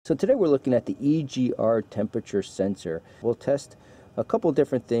So today we're looking at the EGR temperature sensor. We'll test a couple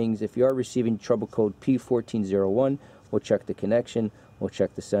different things. If you are receiving trouble code P1401, we'll check the connection, we'll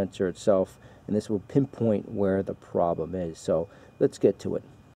check the sensor itself, and this will pinpoint where the problem is. So let's get to it.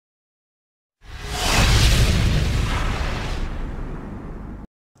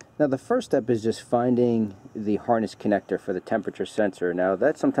 Now the first step is just finding the harness connector for the temperature sensor. Now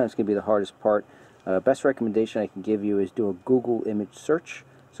that sometimes can be the hardest part. Best recommendation I can give you is do a Google image search.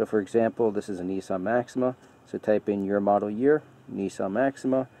 So for example, this is a Nissan Maxima. So type in your model year, Nissan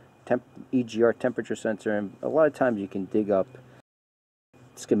Maxima, EGR temperature sensor, and a lot of times you can dig up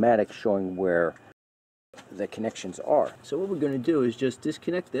schematics showing where the connections are. So what we're going to do is just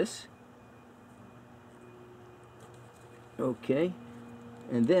disconnect this. Okay.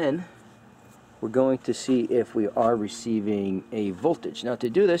 And then we're going to see if we are receiving a voltage. Now to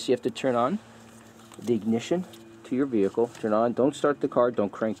do this, you have to turn on the ignition to your vehicle. Turn on, don't start the car,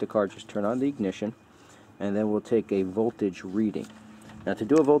 don't crank the car, just turn on the ignition. And then we'll take a voltage reading. Now to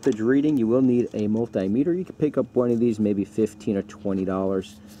do a voltage reading, you will need a multimeter. You can pick up one of these, maybe $15 or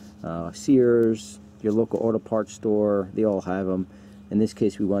 $20. Sears, your local auto parts store, they all have them. In this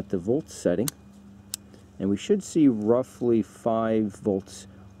case, we want the volt setting. And we should see roughly 5 volts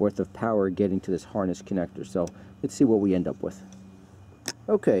worth of power getting to this harness connector. So let's see what we end up with.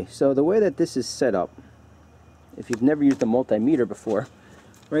 Okay, so the way that this is set up, if you've never used a multimeter before,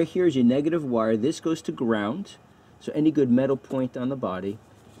 right here is your negative wire. This goes to ground, so any good metal point on the body.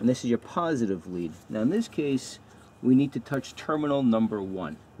 And this is your positive lead. Now in this case, we need to touch terminal number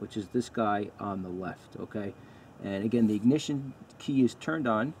 1, which is this guy on the left, okay? And again, the ignition key is turned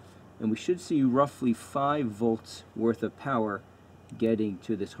on, and we should see roughly 5 volts worth of power getting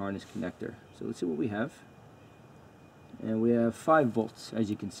to this harness connector. So let's see what we have. And we have 5 volts,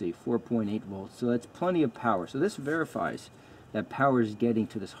 as you can see, 4.8 volts. So that's plenty of power. So this verifies that power is getting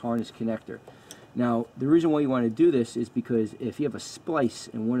to this harness connector. Now, the reason why you want to do this is because if you have a splice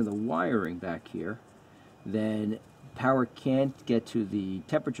in one of the wiring back here, then power can't get to the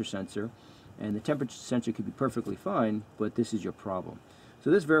temperature sensor, and the temperature sensor could be perfectly fine, but this is your problem.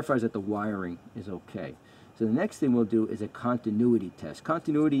 So this verifies that the wiring is okay. So the next thing we'll do is a continuity test.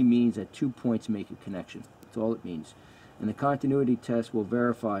 Continuity means that 2 points make a connection. That's all it means. And the continuity test will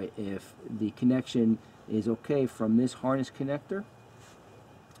verify if the connection is okay from this harness connector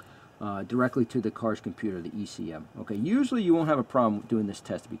directly to the car's computer, the ECM. Okay, usually you won't have a problem doing this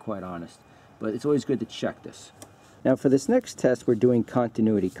test, to be quite honest, but it's always good to check this. Now for this next test, we're doing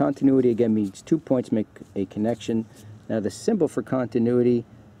continuity. Continuity again means 2 points make a connection. Now the symbol for continuity,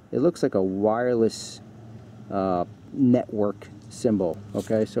 it looks like a wireless network symbol.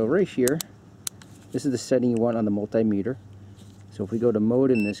 Okay, so right here, this is the setting you want on the multimeter. So if we go to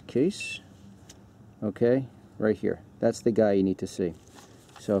mode in this case, okay, right here, that's the guy you need to see.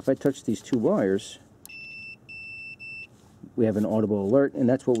 So if I touch these 2 wires, we have an audible alert, and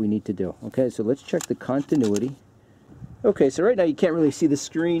that's what we need to do. Okay, so let's check the continuity. Okay, so right now you can't really see the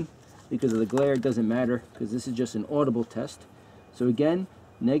screen because of the glare. It doesn't matter because this is just an audible test. So again,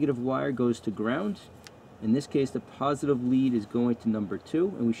 negative wire goes to ground. In this case, the positive lead is going to number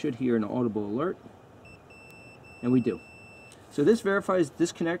 2, and we should hear an audible alert, and we do. So this verifies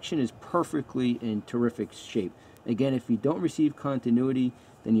this connection is perfectly in terrific shape. Again, if you don't receive continuity,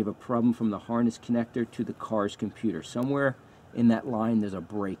 then you have a problem from the harness connector to the car's computer. Somewhere in that line there's a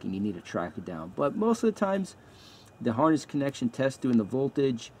break and you need to track it down. But most of the times, the harness connection test doing the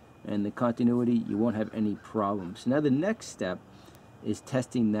voltage and the continuity, you won't have any problems. Now the next step is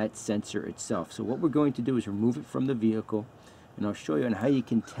testing that sensor itself. So what we're going to do is remove it from the vehicle, and I'll show you on how you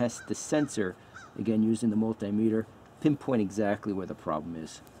can test the sensor, again using the multimeter, pinpoint exactly where the problem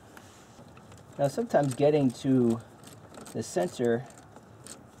is. Now sometimes getting to the sensor,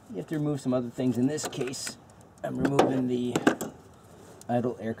 you have to remove some other things. In this case, I'm removing the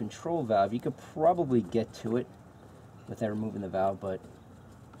idle air control valve. You could probably get to it without removing the valve, but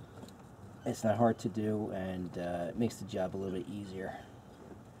it's not hard to do, and it makes the job a little bit easier.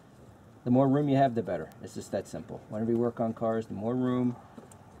 The more room you have, the better. It's just that simple. Whenever you work on cars, the more room,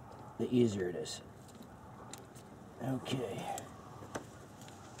 the easier it is. Okay.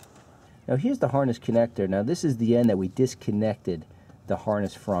 Now here's the harness connector. Now this is the end that we disconnected the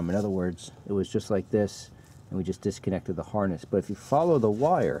harness from. In other words, it was just like this, and we just disconnected the harness. But if you follow the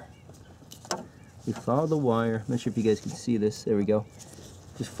wire, I'm not sure if you guys can see this. There we go.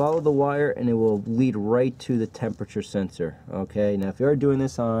 Just follow the wire and it will lead right to the temperature sensor. Okay, now if you are doing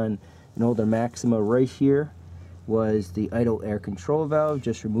this on an older Maxima, right here was the idle air control valve.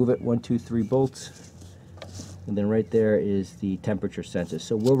 Just remove it, 1, 2, 3 bolts. And then right there is the temperature sensor.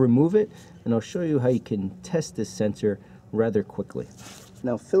 So we'll remove it and I'll show you how you can test this sensor rather quickly.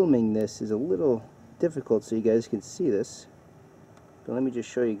 Now filming this is a little difficult so you guys can see this, but let me just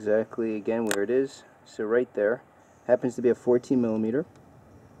show you exactly again where it is. So right there happens to be a 14 millimeter.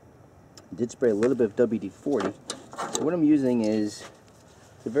 I did spray a little bit of WD-40. So what I'm using is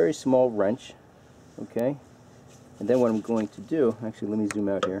a very small wrench, okay? And then what I'm going to do, actually let me zoom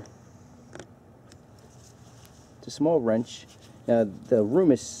out here. It's a small wrench. Now the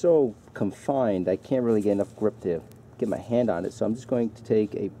room is so confined I can't really get enough grip to get my hand on it, so I'm just going to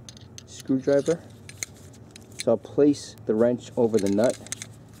take a screwdriver. So I'll place the wrench over the nut,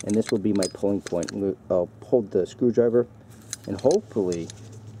 and this will be my pulling point. I'll hold the screwdriver, and hopefully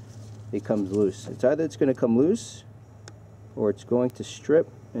it comes loose. It's either it's going to come loose, or it's going to strip,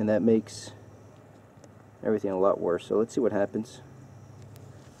 and that makes everything a lot worse. So let's see what happens.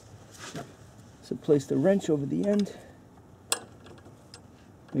 So place the wrench over the end.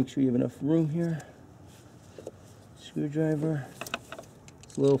 Make sure you have enough room here. Screwdriver.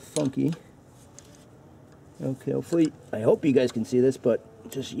 It's a little funky. Okay, hopefully, I hope you guys can see this, but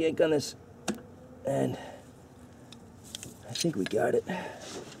just yank on this, and I think we got it.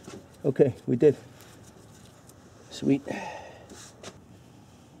 Okay, we did. Sweet.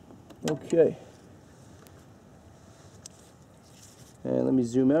 Okay. And let me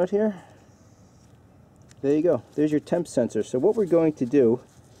zoom out here. There you go. There's your temp sensor. So what we're going to do,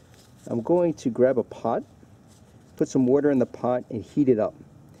 I'm going to grab a pot, put some water in the pot, and heat it up.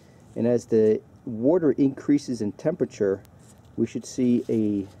 And as the water increases in temperature, we should see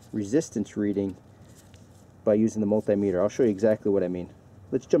a resistance reading by using the multimeter. I'll show you exactly what I mean.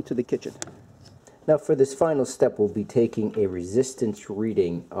 Let's jump to the kitchen. Now for this final step, we'll be taking a resistance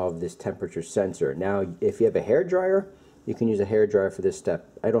reading of this temperature sensor. Now if you have a hair dryer, you can use a hair dryer for this step.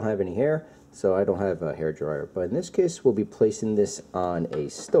 I don't have any hair, so I don't have a hair dryer. But in this case, we'll be placing this on a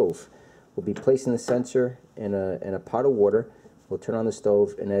stove. We'll be placing the sensor in a pot of water. We'll turn on the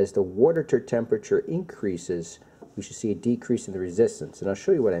stove, and as the water temperature increases, we should see a decrease in the resistance. And I'll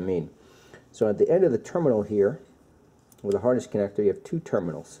show you what I mean. So at the end of the terminal here, with a harness connector, you have two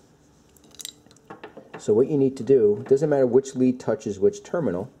terminals. So what you need to do, it doesn't matter which lead touches which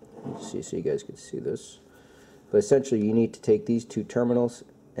terminal. Let's see so you guys can see this. But essentially you need to take these two terminals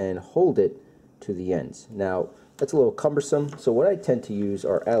and hold it to the ends. Now that's a little cumbersome, so what I tend to use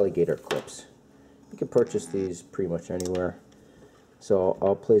are alligator clips. You can purchase these pretty much anywhere. So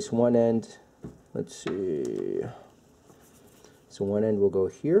I'll place one end, let's see, so one end will go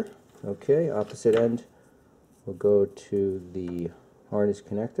here, okay, opposite end will go to the harness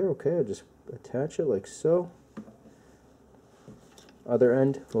connector, okay, I'll just attach it like so. Other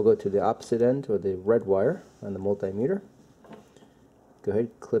end will go to the opposite end, or the red wire on the multimeter. Go ahead,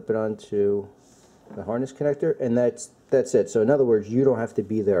 clip it onto the harness connector, and that's it. So in other words, you don't have to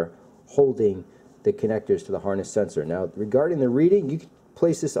be there holding the connectors to the harness sensor. Now regarding the reading, you can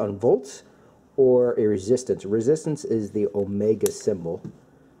place this on volts or a resistance. Resistance is the omega symbol,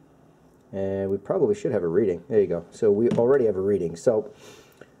 and we probably should have a reading. There you go. So we already have a reading. So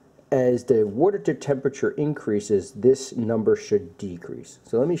as the water temperature increases, this number should decrease.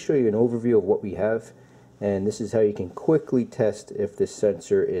 So let me show you an overview of what we have, and this is how you can quickly test if this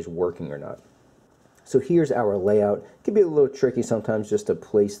sensor is working or not. So here's our layout. It can be a little tricky sometimes just to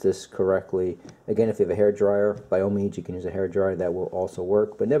place this correctly. Again, if you have a hair dryer, by all means you can use a hair dryer, that will also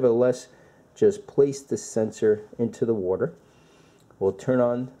work. But nevertheless, just place the sensor into the water. We'll turn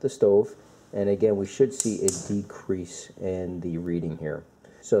on the stove, and again we should see a decrease in the reading here.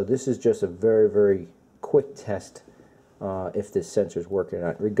 So this is just a very, very quick test if this sensor is working or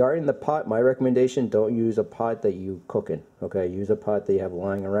not. Regarding the pot, my recommendation, don't use a pot that you cook in. Okay, use a pot that you have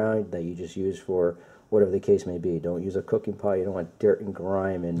lying around that you just use for whatever the case may be. Don't use a cooking pot. You don't want dirt and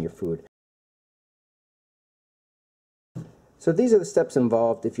grime in your food. So these are the steps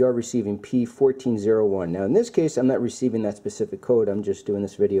involved if you are receiving P1401. Now in this case, I'm not receiving that specific code. I'm just doing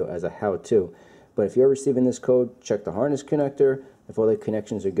this video as a how-to. But if you're receiving this code, check the harness connector. If all the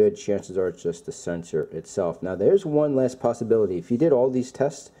connections are good, chances are it's just the sensor itself. Now there's one last possibility. If you did all these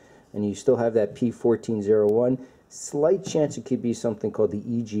tests and you still have that P1401, slight chance it could be something called the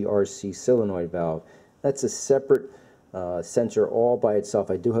EGR solenoid valve. That's a separate sensor all by itself.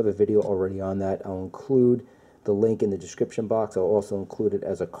 I do have a video already on that. I'll include the link in the description box. I'll also include it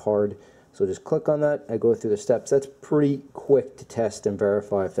as a card. So just click on that. I go through the steps. That's pretty quick to test and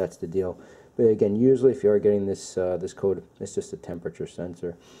verify if that's the deal. But again, usually if you are getting this this code, it's just a temperature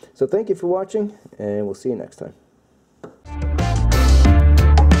sensor. So thank you for watching, and we'll see you next time.